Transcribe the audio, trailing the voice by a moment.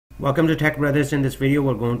Welcome to Tech Brothers. In this video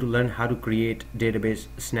we're going to learn how to create database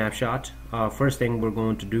snapshot. First thing we're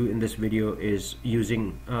going to do in this video is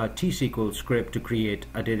using T-SQL Script to create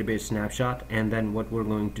a database snapshot, and then what we're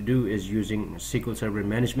going to do is using SQL Server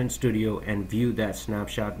Management Studio and view that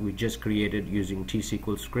snapshot we just created using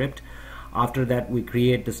T-SQL Script. After that we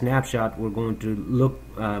create the snapshot, we're going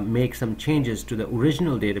to make some changes to the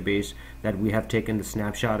original database that we have taken the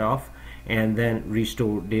snapshot of, and then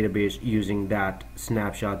restore database using that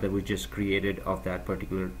snapshot that we just created of that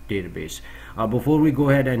particular database. Before we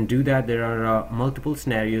go ahead and do that, there are multiple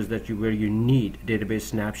scenarios where you need database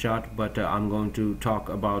snapshot, but I'm going to talk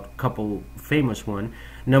about a couple famous one.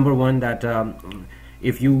 Number one, that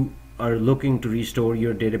if you are looking to restore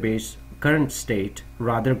your database current state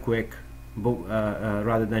rather quick,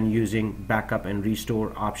 rather than using backup and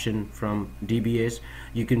restore option from DBAs,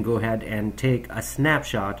 you can go ahead and take a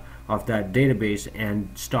snapshot of that database and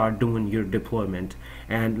start doing your deployment.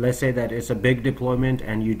 And let's say that it's a big deployment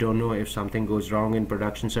and you don't know if something goes wrong in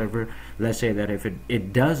production server. Let's say that if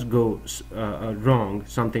it does go wrong,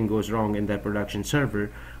 something goes wrong in that production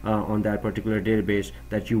server on that particular database,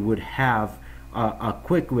 that you would have a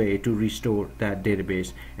quick way to restore that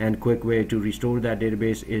database. And quick way to restore that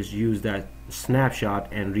database is use that snapshot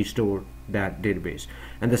and restore that database.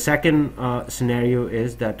 And the second scenario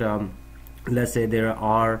is that let's say there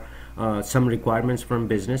are some requirements from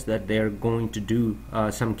business that they're going to do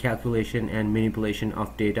some calculation and manipulation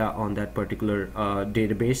of data on that particular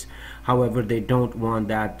database. However, they don't want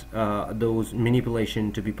that those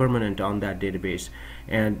manipulation to be permanent on that database,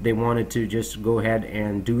 and they wanted to just go ahead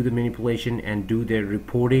and do the manipulation and do their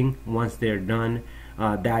reporting. Once they're done,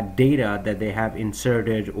 that data that they have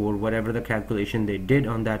inserted or whatever the calculation they did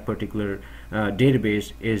on that particular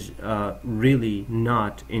database is really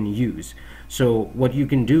not in use. So what you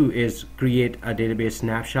can do is create a database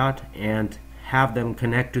snapshot and have them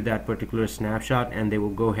connect to that particular snapshot, and they will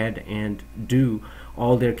go ahead and do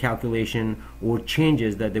all their calculation or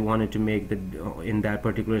changes that they wanted to make in that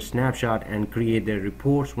particular snapshot and create their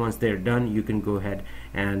reports. Once they're done, you can go ahead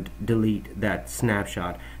and delete that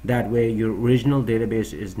snapshot. That way your original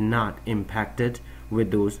database is not impacted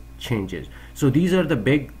with those changes. So these are the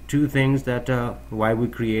big two things that why we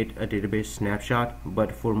create a database snapshot.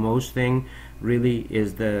 But for most thing really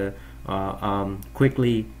is the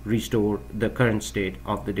quickly restore the current state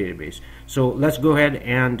of the database. So let's go ahead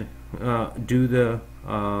and do the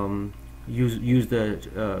use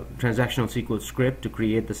the transactional SQL script to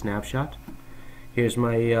create the snapshot. Here's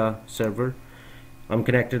my server. I'm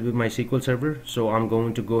connected with my SQL server, so I'm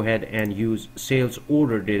going to go ahead and use sales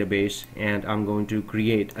order database, and I'm going to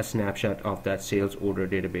create a snapshot of that sales order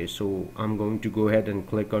database. So I'm going to go ahead and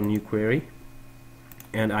click on new query,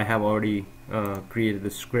 and I have already created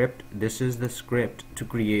the script. This is the script to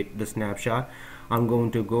create the snapshot. I'm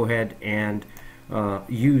going to go ahead and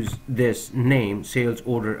use this name sales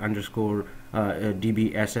order underscore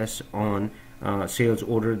DBSS on sales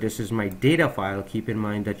order. This is my data file. Keep in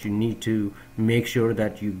mind that you need to make sure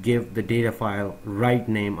that you give the data file right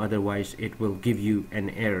name, otherwise it will give you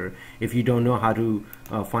an error. If you don't know how to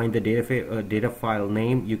find the data file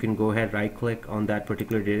name, you can go ahead, right click on that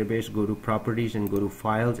particular database, go to properties and go to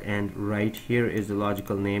files, and right here is the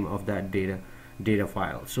logical name of that data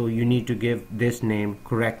file. So you need to give this name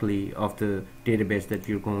correctly of the database that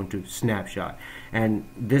you're going to snapshot, and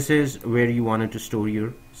this is where you wanted to store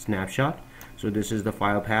your snapshot. So this is the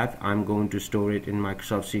file path. I'm going to store it in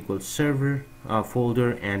Microsoft SQL Server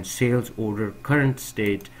folder, and sales order current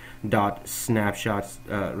state dot snapshots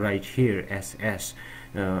right here, SS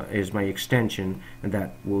is my extension, and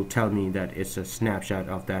that will tell me that it's a snapshot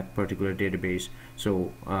of that particular database.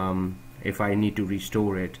 So if I need to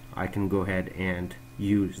restore it, I can go ahead and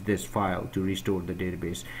use this file to restore the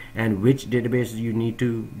database. And which database you need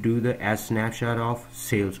to do the as snapshot of?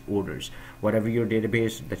 Sales orders. Whatever your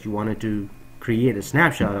database that you wanted to create a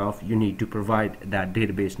snapshot of, you need to provide that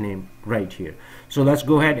database name right here. So let's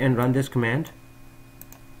go ahead and run this command.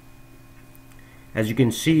 As you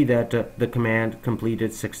can see that the command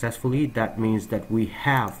completed successfully. That means that we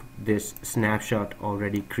have this snapshot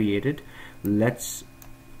already created. Let's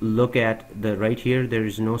look at the right here. There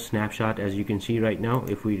is no snapshot, as you can see right now.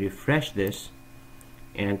 If we refresh this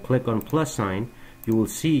and click on plus sign, you will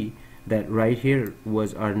see that right here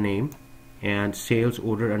was our name, and sales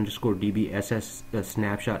order underscore DBSS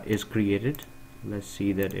snapshot is created. Let's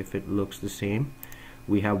see that if it looks the same.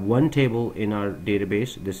 We have one table in our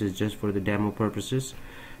database. This is just for the demo purposes,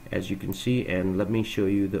 as you can see, and let me show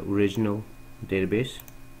you the original database.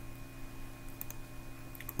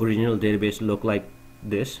 Original database look like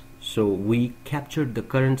this. So we captured the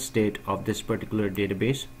current state of this particular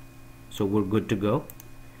database, so we're good to go.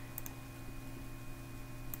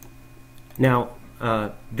 Now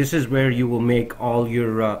this is where you will make all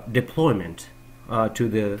your deployment to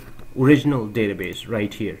the original database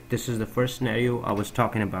right here. This is the first scenario I was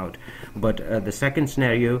talking about, but the second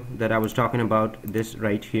scenario that I was talking about, this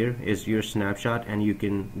right here, is your snapshot, and you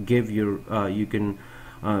can give your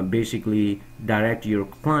basically direct your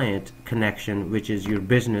client connection, which is your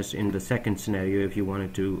business, in the second scenario. If you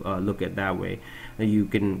wanted to look at that way, you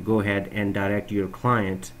can go ahead and direct your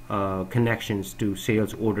client connections to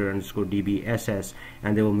sales order underscore DBSS,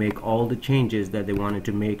 and they will make all the changes that they wanted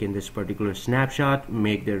to make in this particular snapshot,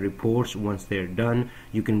 make their reports. Once they're done,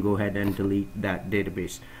 you can go ahead and delete that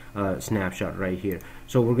database snapshot right here.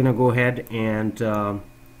 So we're gonna go ahead and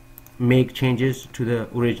make changes to the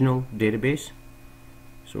original database.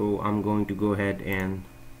 So I'm going to go ahead and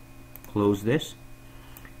close this.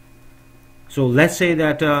 So let's say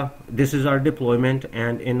that this is our deployment,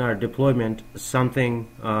 and in our deployment something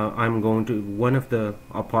one of the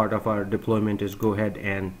part of our deployment is go ahead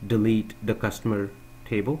and delete the customer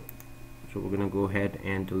table. So we're going to go ahead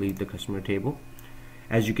and delete the customer table.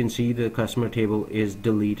 As you can see, the customer table is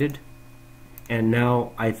deleted, and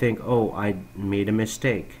now I think, oh, I made a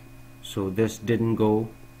mistake, so this didn't go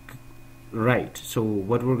right. So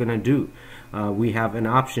what we're gonna do, we have an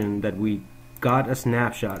option that we got a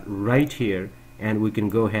snapshot right here, and we can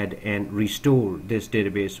go ahead and restore this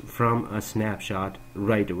database from a snapshot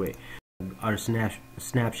right away. Our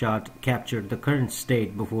snapshot captured the current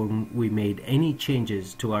state before we made any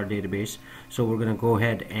changes to our database, so we're gonna go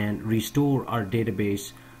ahead and restore our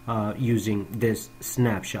database using this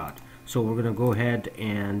snapshot. So we're gonna go ahead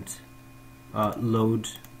and load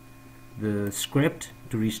the script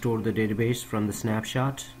to restore the database from the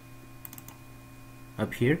snapshot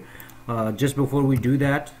up here. Just before we do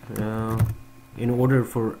that, in order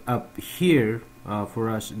for up here for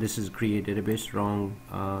us, this is create database, wrong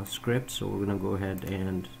script, so we're gonna go ahead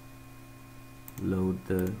and load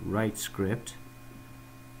the right script,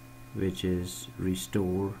 which is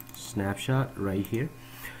restore snapshot right here.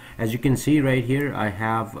 As you can see right here, I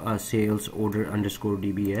have a sales order underscore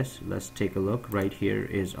DBS. Let's take a look. Right here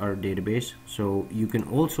is our database. So you can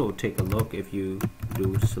also take a look if you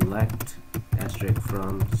do select asterisk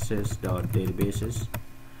from sys.databases.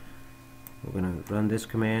 We're going to run this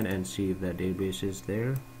command and see if that database is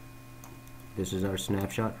there. This is our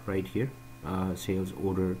snapshot right here, sales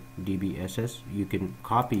order DBSS. You can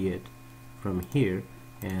copy it from here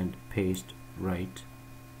and paste right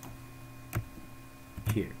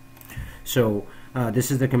here. So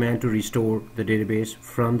this is the command to restore the database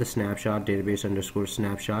from the snapshot, database underscore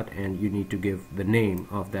snapshot, and you need to give the name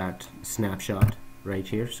of that snapshot right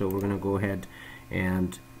here. So we're going to go ahead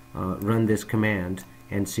and run this command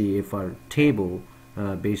and see if our table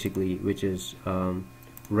basically, which is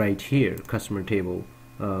right here, customer table,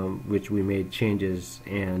 which we made changes,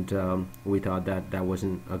 and we thought that that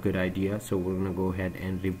wasn't a good idea, so we're going to go ahead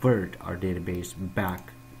and revert our database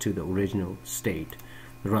back to the original state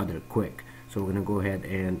rather quick. So we're going to go ahead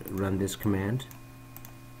and run this command.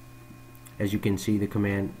 As you can see, the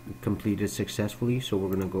command completed successfully, so we're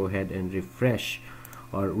going to go ahead and refresh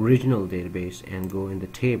our original database and go in the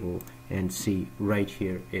table and see right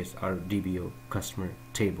here is our DBO customer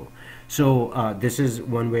table. So this is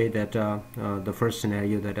one way that the first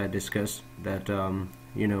scenario that I discussed, that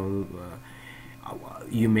you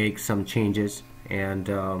make some changes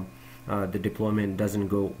and the deployment doesn't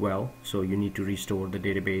go well, so you need to restore the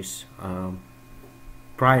database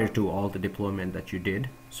prior to all the deployment that you did.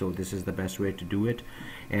 So this is the best way to do it.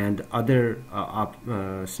 And other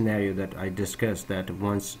scenario that I discussed, that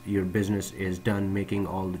once your business is done making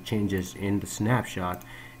all the changes in the snapshot,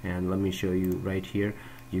 and let me show you right here,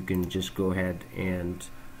 you can just go ahead and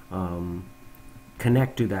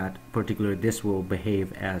connect to that particular, this will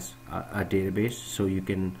behave as a database, so you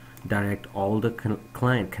can direct all the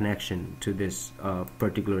client connection to this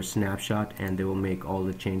particular snapshot, and they will make all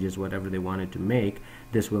the changes whatever they wanted to make.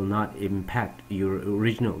 This will not impact your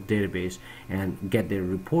original database and get their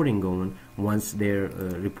reporting going. Once their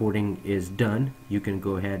reporting is done, you can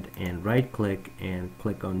go ahead and right click and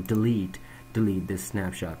click on delete this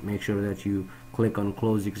snapshot. Make sure that you click on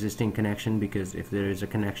close existing connection, because if there is a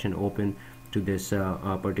connection open to this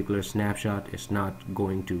particular snapshot, it's not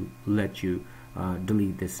going to let you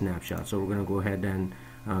delete this snapshot. So we're going to go ahead and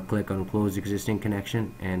click on close existing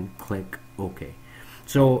connection and click OK.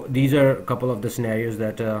 So these are a couple of the scenarios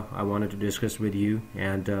that I wanted to discuss with you,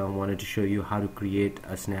 and wanted to show you how to create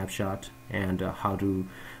a snapshot and how to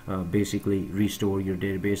basically restore your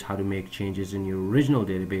database, how to make changes in your original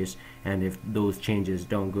database, and if those changes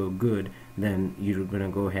don't go good, then you're going to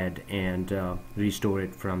go ahead and restore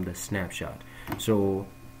it from the snapshot. So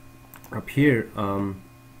up here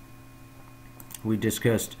We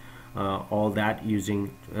discussed all that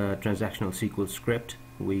using transactional SQL script.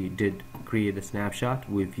 We did create a snapshot.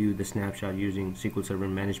 We viewed the snapshot using SQL Server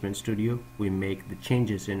Management Studio. We make the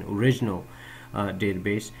changes in original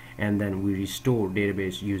database, and then we restore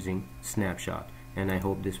database using snapshot. And I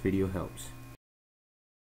hope this video helps.